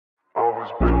was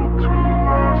built to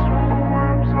last. With the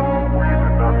webs I'm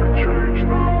weaving, I could change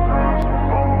the past.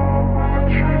 With all I'm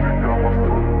achieving, got my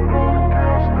foot on the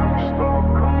gas. Never stop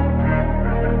competing.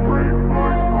 If you break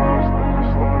like glass, then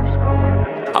this life's gonna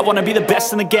end. I wanna be the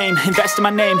best in the game, invest in my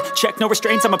name. Check no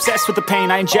restraints, I'm obsessed with the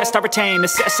pain. I ingest, I retain,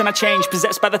 assess and I change.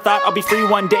 Possessed by the thought I'll be free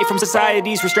one day from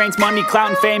society's restraints. Money, clout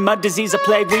and fame, mud, disease, a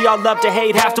plague. We all love to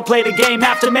hate, have to play the game,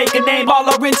 have to make a name. All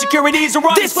our insecurities are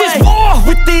on display. This is war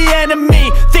with the enemy,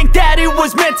 think that it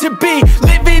was meant to be.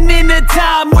 Living in a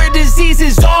time where disease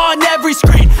is on every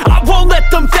screen. I won't let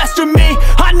them fester me,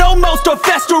 I know most are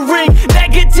festering.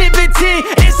 Negativity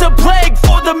is a plague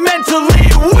for the mentally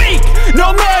weak.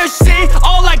 No mercy,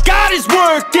 all I got is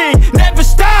working. Never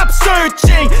stop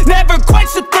searching, never quite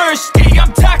so thirsty.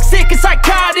 I'm toxic and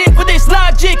psychotic, with this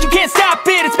logic you can't stop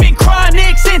it. It's been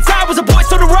chronic since I was a boy,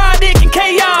 so neurotic and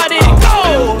chaotic.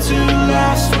 Built to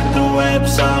last. With the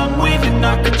webs I'm weaving,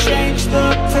 I could change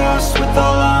the past. With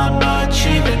all I'm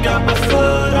achieving, got my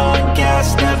foot on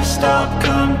gas. Never stop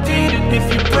competing. If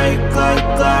you break like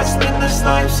glass, then this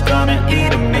life's gonna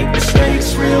eat 'em. Make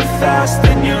mistakes real fast,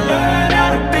 then you learn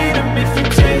how to beat 'em. If you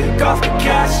take off the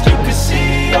cast, you can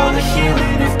see all the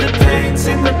healing. If the pain's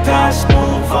in the past,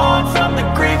 move on from the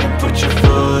grave and put your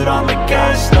foot on the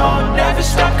gas. No, never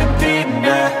stop competing,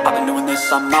 yeah. I've been doing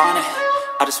this, I'm on it.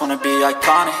 I just wanna be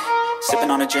iconic.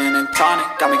 Sipping on a gin and tonic,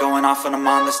 got me going off when I'm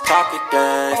on this topic,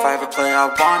 yeah. If I ever play, I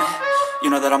want it. You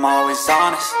know that I'm always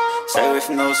honest. Stay away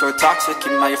from those who are toxic.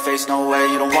 Keep them out your face, no way,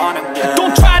 you don't want them, yeah.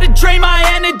 Don't try to drain my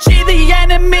energy. The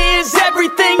enemy is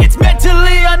everything. It's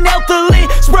mentally, unhealthily,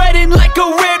 spreading like a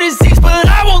rare disease. But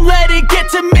I won't let it get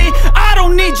to me. I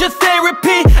don't need your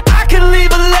therapy. I can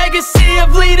leave a legacy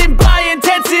of leading by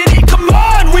intensity. Come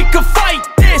on, we can fight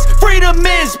this. Freedom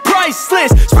is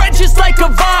priceless. Spread just like a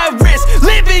virus.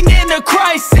 Living in a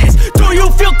crisis. Do you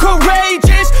feel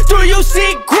courageous? Do you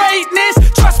seek greatness?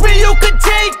 Trust me, you can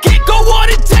take it. Go on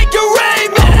and take your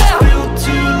aim, yeah. I was built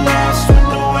to last. With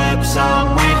the webs I'm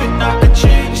weaving, I could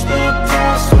change the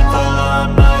past. With all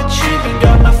I'm achieving,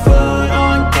 got my foot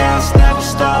on gas. Never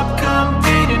stop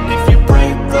competing. If you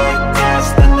break like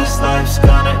glass, then this life's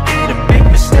gonna eat 'em. Make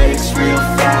mistakes real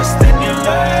fast, then you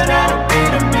learn how to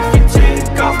beat 'em. If you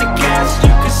take off the cast,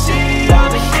 you can see all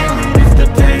the healing. If the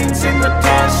pain's in the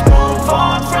past, move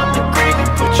on from the grave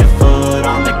and put your foot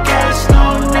on the gas. No,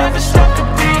 never stop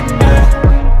competing, yeah.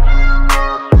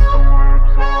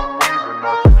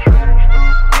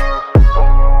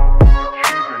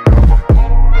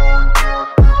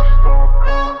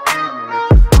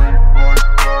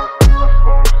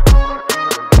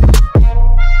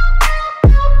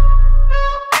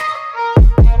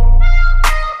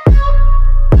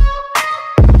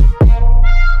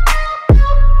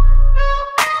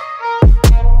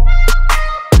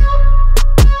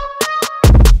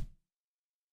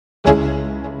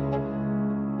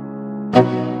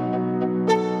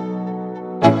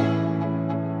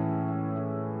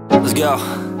 Let's go,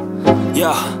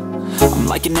 yeah. I'm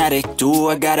like an addict, do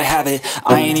I gotta have it.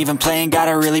 I ain't even playing, got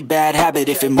a really bad habit.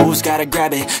 If it moves, gotta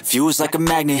grab it, fuse like a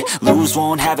magnet. Lose,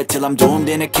 won't have it till I'm doomed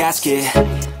in a casket.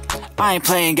 I ain't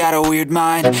playing, got a weird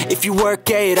mind. If you work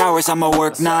 8 hours, I'ma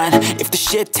work 9. If the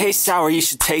shit tastes sour, you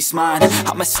should taste mine.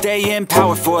 I'ma stay in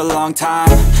power for a long time.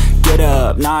 Get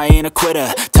up, nah, I ain't a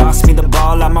quitter. Toss me the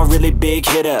ball, I'm a really big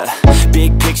hitter.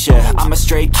 Big picture, I'm a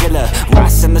straight killer. I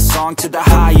send the song to the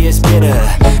highest bidder.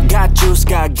 Got juice,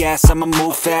 got gas, I'ma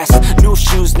move fast. New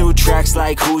shoes, new tracks,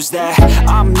 like who's that?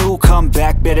 I'm new, come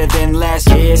back, better than last.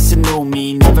 Yeah, it's a new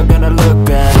me, never gonna look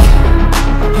back.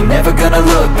 I'm never gonna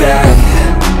look back.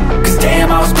 Cause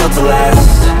damn, I was built to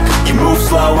last. You move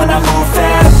slow and I move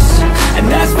fast, and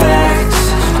that's facts.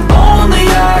 Only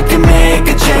I can make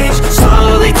a change.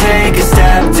 Slowly take a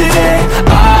step today.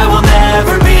 I will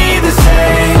never be the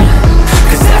same.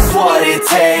 Cause that's what it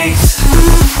takes.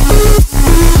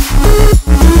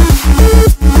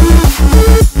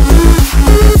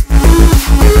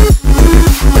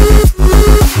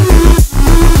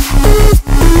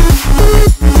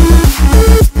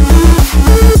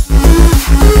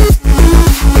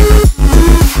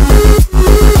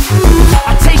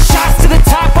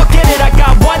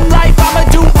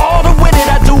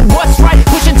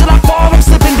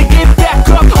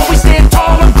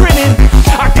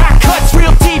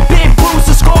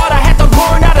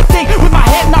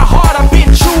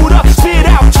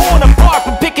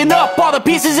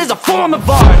 Pieces is a form of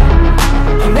art.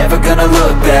 I'm never gonna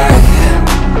look back.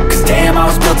 Cause damn, I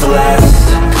was built to last.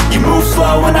 You move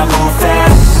slow and I move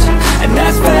fast, and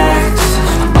that's facts.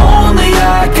 Only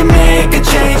I can make a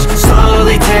change.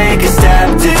 Slowly take a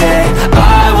step today.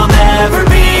 I will never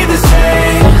be the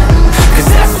same. Cause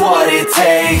that's what it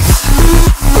takes.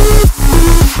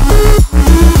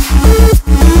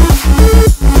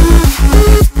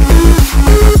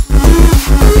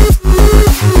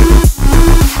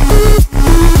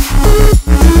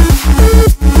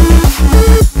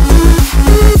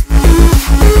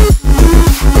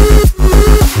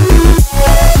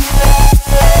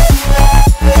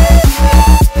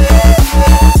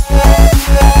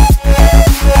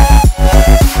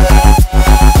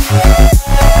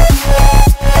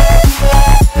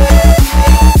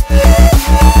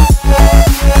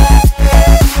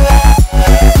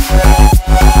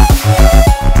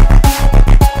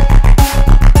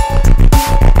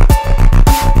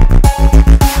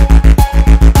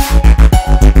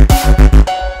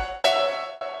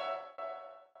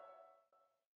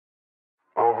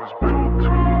 was built to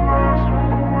last. With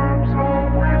the webs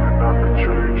I'm weaving, I could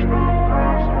change the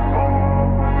past. With all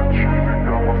I'm achieving,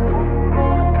 got my foot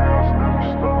on the gas. Never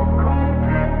stop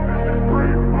competing. If you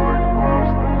break like glass,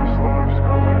 then this life's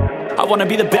gonna end. I wanna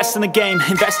be the best in the game,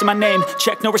 invest in my name.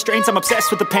 Check no restraints, I'm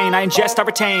obsessed with the pain. I ingest, I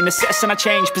retain, assess and I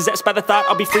change. Possessed by the thought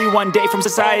I'll be free one day from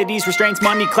society's restraints.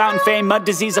 Money, clout and fame, mud,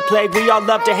 disease, a plague. We all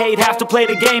love to hate, have to play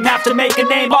the game, have to make a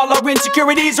name. All our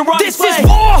insecurities are on display. This is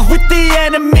war with the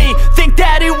enemy, think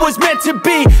that it was meant to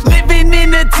be. Living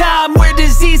in a time where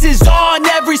disease is on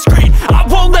every screen. I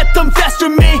won't let them fester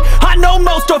me, I know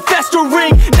most are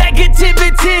festering.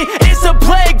 Negativity is a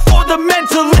plague for the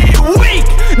mentally weak.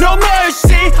 No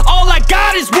mercy, all I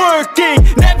got is working.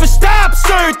 Never stop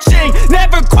searching,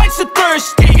 never quench the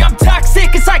thirsty. I'm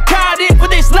toxic and psychotic,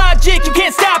 with this logic you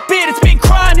can't stop it. It's been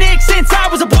chronic since I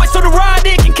was a boy, so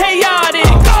neurotic and chaotic.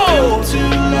 Built to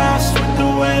last. With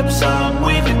the webs I'm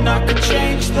weaving, I could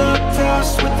change the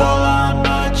past. With all I'm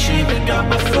achieving, got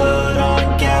my foot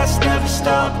on gas. Never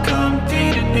stop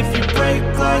competing. If you break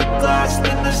like glass,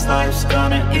 then this life's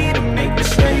gonna eat 'em. Make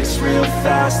mistakes real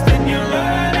fast, then you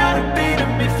learn how to beat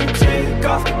 'em. If you take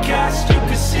off the cast, you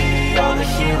can see all the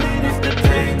healing. If the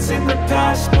pain's in the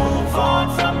past, move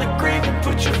on from the grave and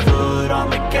put your foot on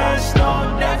the gas.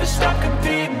 No, never stop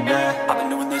competing, yeah. I've been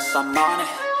doing this, I'm on it.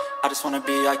 I just wanna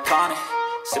be iconic.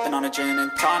 Sipping on a gin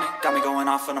and tonic, got me going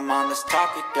off when I'm on this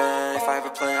topic, yeah. If I ever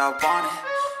play, I want it.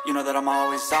 You know that I'm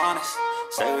always honest.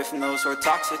 Stay away from those who are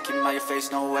toxic. Keep them out your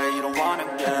face, no way, you don't want them,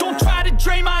 yeah. Don't try to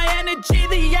drain my energy.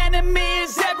 The enemy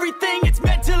is everything. It's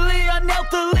mentally,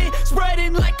 unhealthily,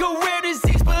 spreading like a rare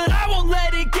disease. But I won't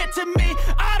let it get to me.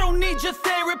 I don't need your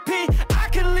therapy. I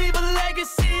can leave a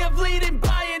legacy of leading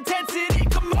by intensity.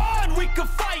 Come on, we can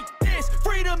fight this.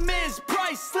 Freedom is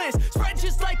priceless. Spread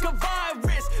just like a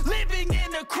virus.